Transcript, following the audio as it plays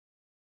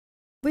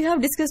We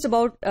have discussed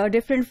about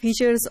different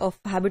features of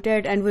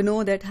habitat, and we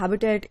know that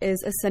habitat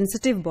is a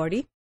sensitive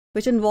body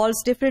which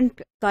involves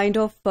different kind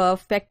of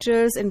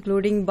factors,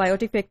 including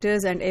biotic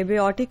factors and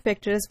abiotic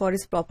factors for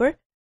its proper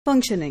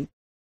functioning.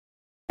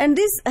 And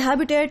this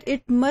habitat,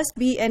 it must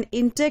be an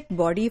intact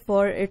body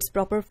for its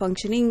proper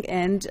functioning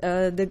and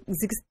the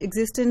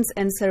existence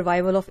and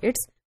survival of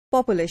its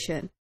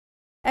population.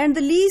 And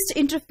the least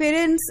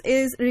interference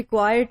is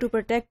required to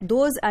protect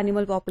those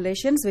animal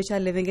populations which are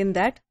living in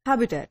that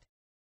habitat.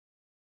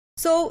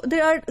 So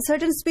there are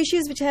certain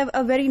species which have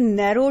a very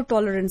narrow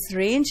tolerance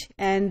range,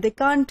 and they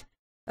can't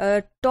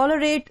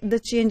tolerate the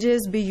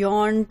changes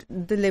beyond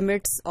the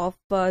limits of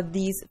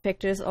these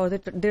factors, or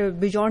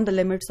beyond the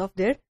limits of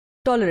their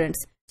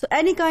tolerance. So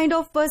any kind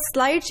of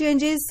slight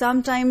changes,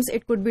 sometimes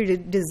it could be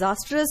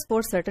disastrous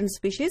for certain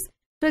species.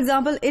 For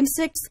example,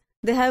 insects,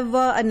 they have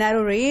a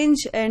narrow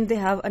range, and they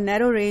have a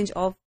narrow range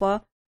of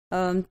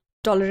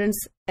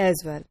tolerance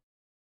as well.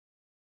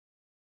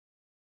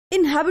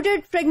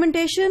 Inhabited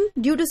fragmentation,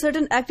 due to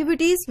certain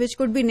activities which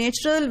could be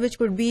natural, which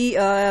could be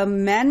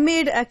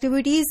man-made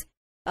activities,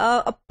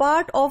 a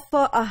part of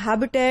a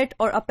habitat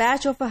or a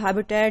patch of a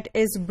habitat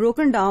is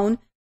broken down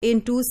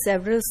into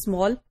several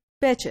small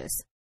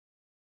patches.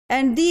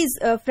 And these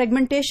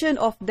fragmentation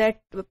of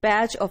that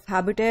patch of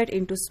habitat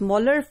into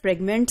smaller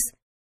fragments,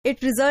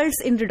 it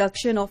results in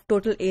reduction of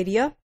total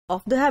area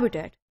of the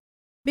habitat,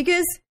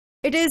 because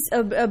it is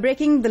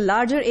breaking the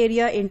larger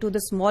area into the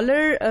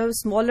smaller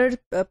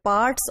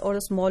parts or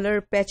the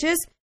smaller patches.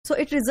 So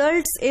it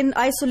results in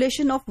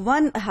isolation of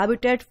one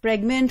habitat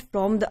fragment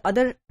from the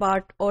other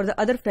part or the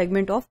other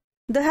fragment of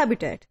the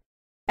habitat.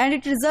 And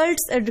it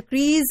results a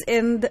decrease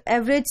in the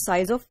average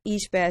size of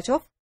each patch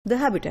of the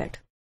habitat.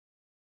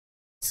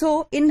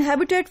 So in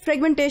habitat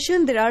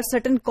fragmentation, there are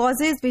certain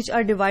causes which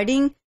are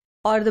dividing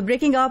or the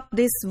breaking up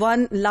this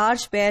one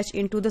large patch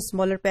into the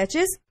smaller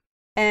patches.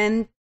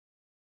 And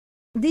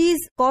these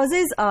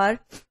causes are,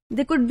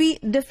 there could be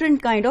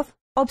different kind of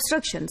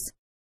obstructions.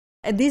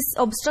 These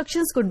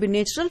obstructions could be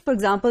natural. For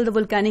example, the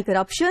volcanic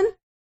eruption,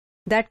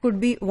 that could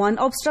be one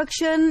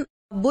obstruction.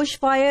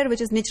 Bushfire,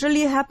 which is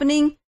naturally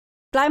happening.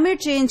 Climate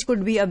change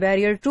could be a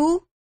barrier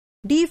too.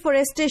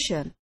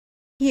 Deforestation.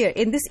 Here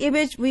in this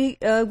image, we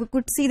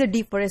could see the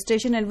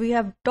deforestation, and we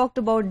have talked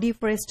about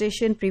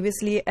deforestation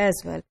previously as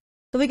well.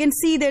 So we can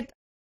see that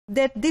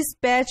this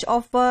patch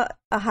of a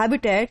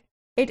habitat,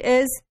 it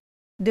is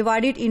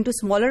divided into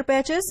smaller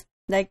patches.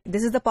 Like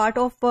this is the part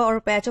of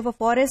or patch of a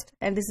forest,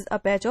 and this is a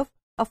patch of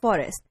a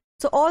forest.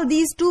 So all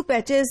these two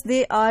patches,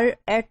 they are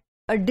at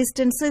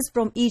distances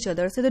from each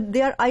other, so that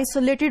they are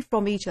isolated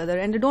from each other,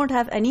 and they don't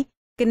have any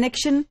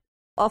connection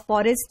of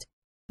forest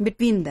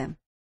between them.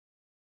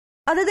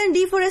 Other than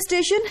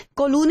deforestation,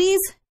 colonies,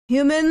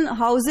 human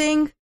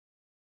housing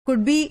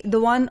could be the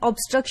one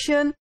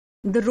obstruction.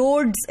 The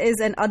roads is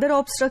another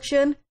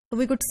obstruction. So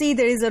we could see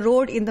there is a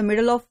road in the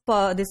middle of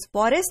this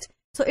forest.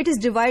 So it is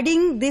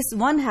dividing this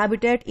one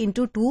habitat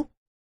into two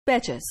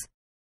patches.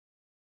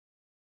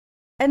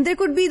 And there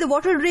could be the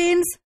water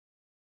drains.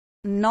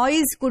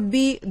 Noise could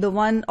be the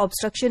one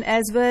obstruction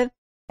as well.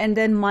 And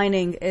then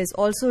mining is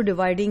also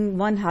dividing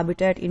one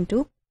habitat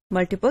into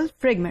multiple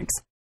fragments.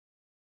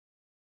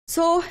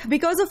 So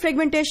because of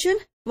fragmentation,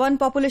 one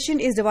population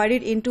is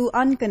divided into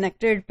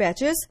unconnected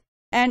patches,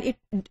 and it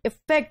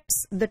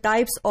affects the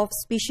types of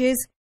species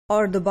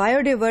or the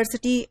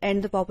biodiversity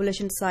and the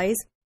population size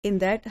in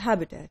that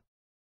habitat.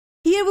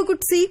 Here we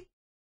could see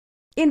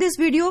in this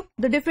video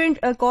the different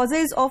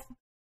causes of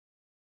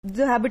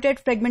the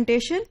habitat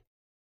fragmentation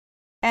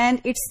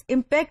and its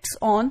impacts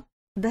on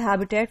the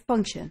habitat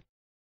function.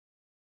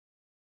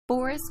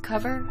 Forests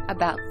cover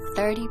about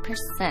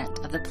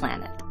 30% of the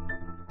planet,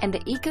 and the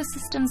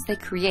ecosystems they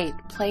create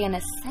play an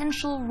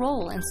essential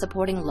role in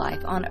supporting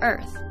life on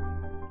Earth.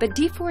 But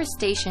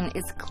deforestation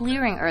is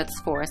clearing Earth's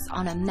forests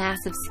on a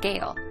massive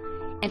scale,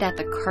 and at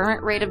the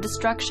current rate of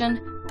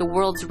destruction, the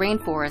world's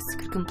rainforests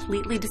could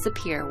completely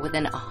disappear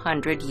within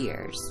 100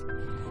 years.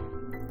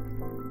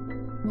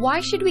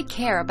 Why should we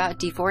care about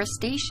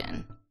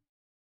deforestation?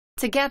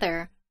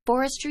 Together,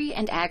 forestry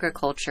and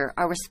agriculture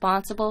are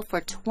responsible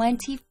for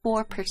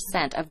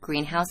 24% of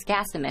greenhouse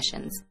gas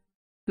emissions,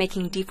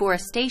 making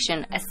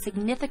deforestation a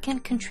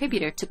significant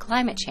contributor to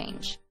climate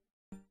change.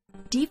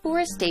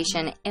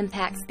 Deforestation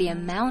impacts the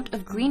amount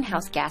of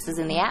greenhouse gases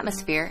in the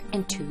atmosphere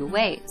in two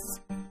ways.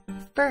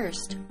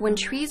 First, when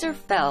trees are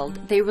felled,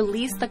 they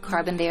release the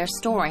carbon they are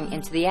storing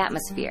into the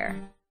atmosphere.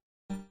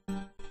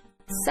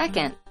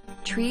 Second,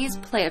 trees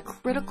play a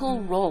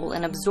critical role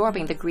in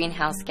absorbing the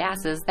greenhouse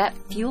gases that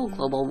fuel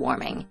global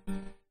warming.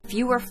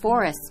 Fewer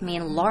forests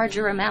mean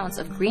larger amounts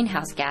of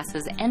greenhouse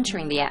gases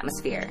entering the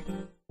atmosphere,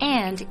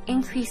 and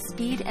increased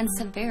speed and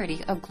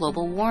severity of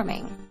global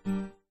warming.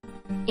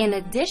 In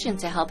addition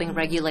to helping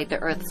regulate the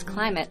Earth's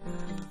climate,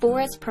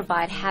 forests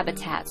provide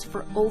habitats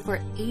for over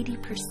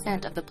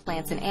 80% of the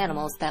plants and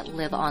animals that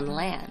live on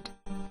land.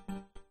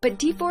 But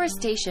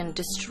deforestation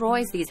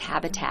destroys these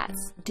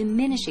habitats,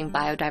 diminishing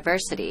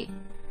biodiversity.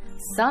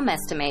 Some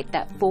estimate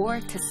that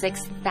 4,000 to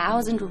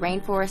 6,000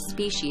 rainforest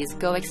species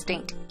go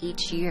extinct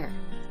each year.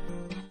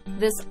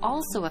 This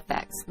also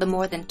affects the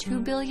more than 2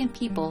 billion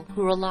people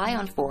who rely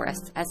on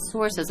forests as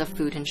sources of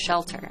food and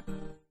shelter.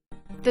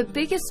 The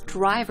biggest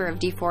driver of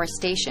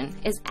deforestation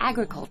is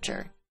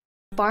agriculture.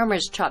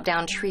 Farmers chop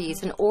down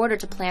trees in order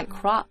to plant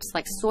crops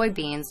like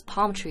soybeans,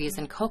 palm trees,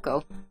 and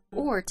cocoa,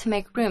 or to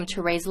make room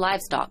to raise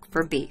livestock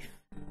for beef.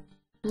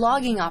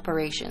 Logging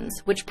operations,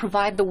 which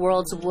provide the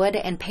world's wood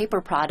and paper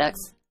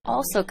products,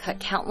 also cut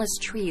countless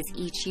trees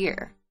each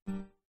year.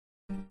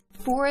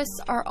 Forests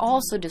are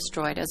also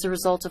destroyed as a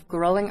result of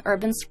growing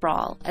urban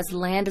sprawl as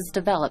land is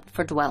developed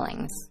for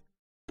dwellings.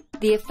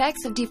 The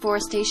effects of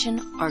deforestation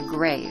are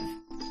grave,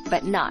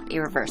 but not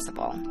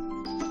irreversible.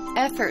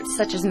 Efforts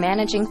such as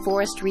managing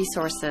forest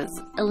resources,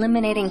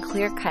 eliminating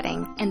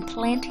clear-cutting, and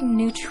planting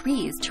new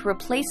trees to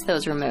replace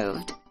those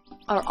removed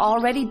are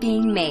already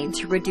being made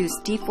to reduce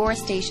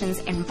deforestation's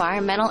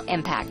environmental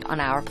impact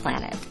on our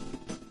planet.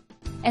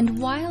 And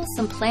while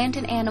some plant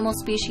and animal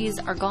species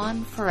are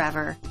gone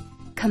forever,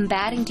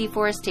 combating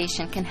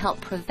deforestation can help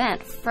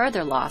prevent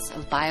further loss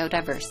of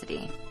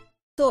biodiversity.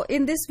 So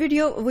in this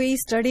video, we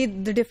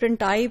studied the different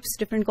types,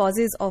 different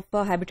causes of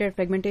habitat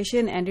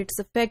fragmentation and its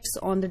effects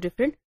on the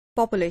different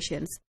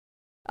populations.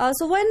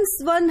 So once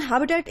one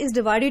habitat is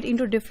divided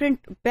into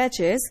different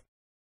patches,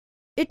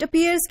 it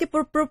appears that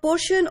the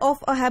proportion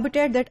of a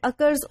habitat that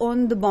occurs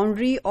on the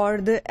boundary or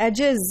the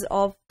edges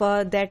of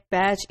that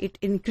patch, it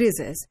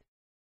increases,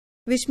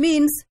 which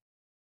means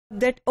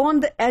that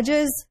on the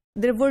edges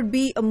there would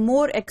be a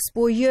more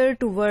exposure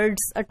towards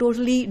a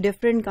totally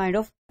different kind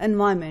of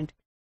environment.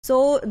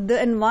 So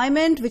the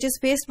environment which is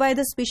faced by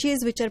the species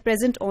which are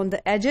present on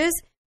the edges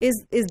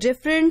is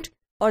different,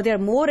 or they are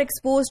more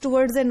exposed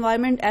towards the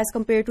environment as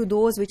compared to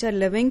those which are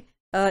living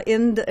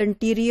in the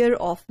interior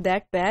of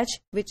that patch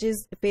which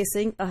is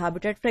facing a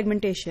habitat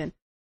fragmentation.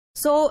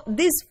 So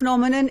this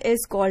phenomenon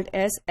is called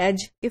as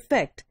edge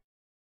effect.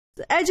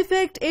 The edge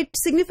effect, it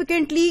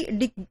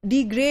significantly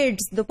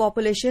degrades the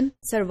population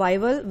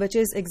survival which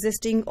is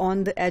existing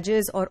on the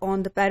edges or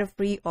on the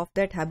periphery of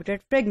that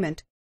habitat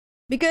fragment.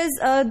 Because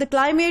the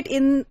climate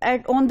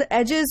on the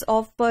edges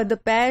of the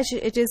patch,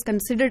 it is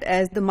considered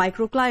as the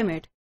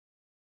microclimate.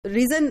 The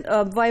reason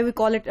why we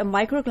call it a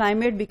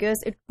microclimate,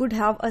 because it could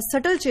have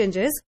subtle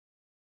changes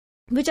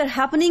which are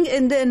happening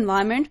in the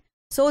environment,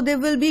 so they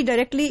will be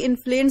directly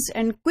influenced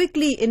and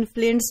quickly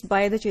influenced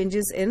by the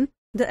changes in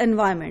the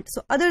environment.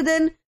 So other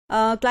than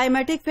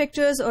climatic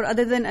factors or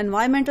other than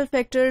environmental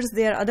factors,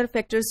 there are other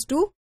factors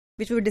too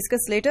which we will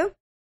discuss later.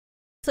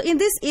 So in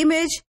this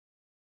image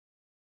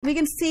we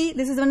can see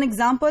this is one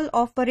example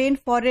of a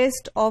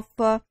rainforest of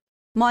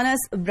Minas,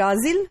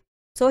 Brazil.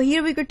 So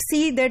here we could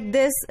see that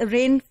this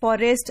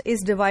rainforest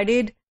is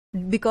divided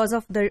because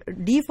of the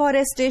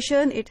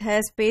deforestation. It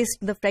has faced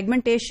the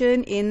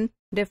fragmentation in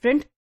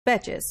different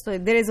patches. So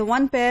there is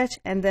one patch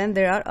and then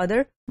there are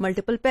other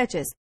multiple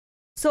patches.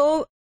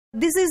 So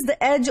this is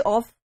the edge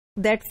of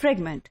that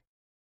fragment.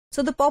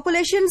 So the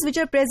populations which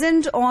are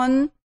present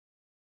on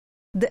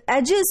the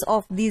edges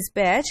of these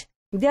patch,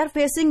 they are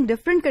facing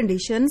different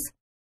conditions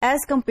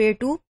as compared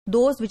to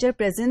those which are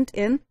present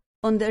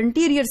on the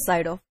interior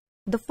side of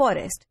the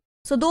forest.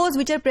 So those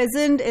which are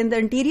present in the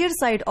interior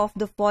side of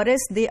the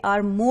forest, they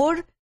are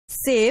more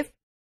safe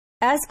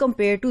as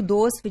compared to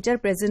those which are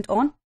present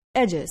on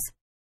edges.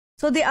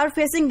 So they are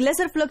facing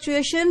lesser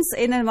fluctuations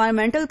in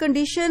environmental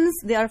conditions,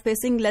 they are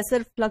facing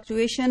lesser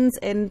fluctuations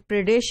in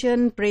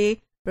predation,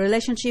 prey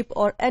relationship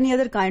or any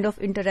other kind of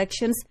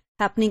interactions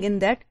happening in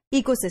that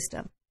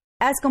ecosystem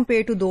as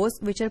compared to those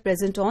which are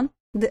present on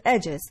the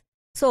edges.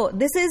 So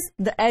this is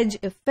the edge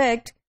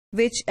effect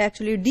which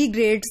actually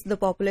degrades the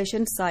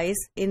population size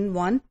in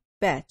one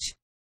patch.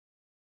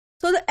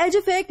 So the edge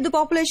effect, the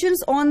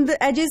populations on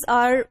the edges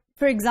are,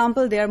 for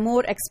example, they are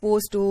more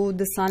exposed to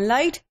the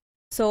sunlight.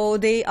 So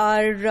they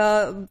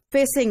are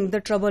facing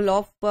the trouble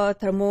of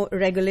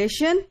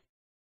thermoregulation.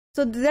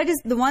 So that is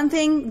the one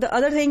thing. The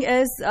other thing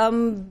is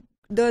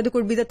there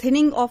could be the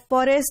thinning of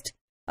forest,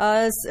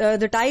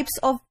 the types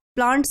of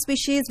plant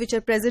species which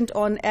are present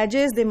on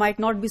edges, they might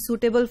not be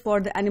suitable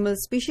for the animal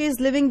species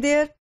living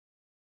there.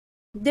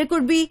 There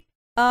could be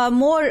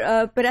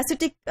more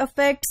parasitic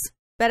effects,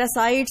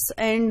 parasites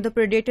and the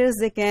predators,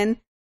 they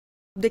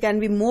can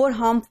be more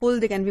harmful,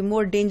 they can be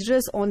more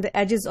dangerous on the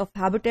edges of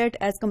habitat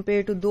as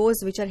compared to those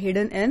which are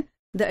hidden in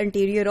the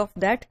interior of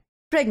that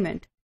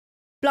fragment.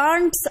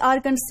 Plants are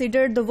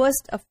considered the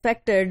worst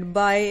affected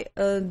by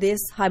this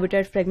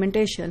habitat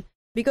fragmentation,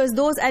 because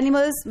those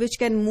animals which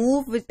can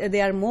move,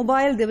 they are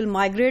mobile, they will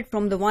migrate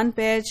from the one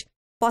patch,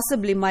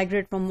 possibly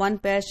migrate from one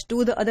patch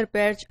to the other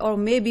patch, or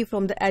maybe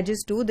from the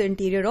edges to the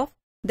interior of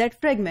that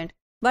fragment.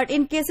 But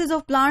in cases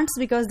of plants,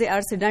 because they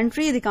are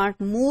sedentary, they can't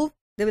move,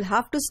 they will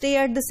have to stay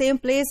at the same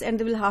place and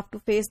they will have to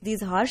face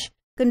these harsh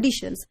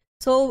conditions.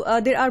 So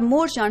there are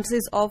more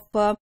chances of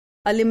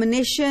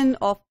elimination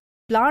of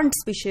plant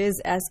species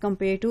as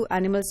compared to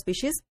animal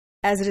species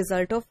as a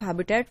result of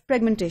habitat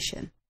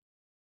fragmentation.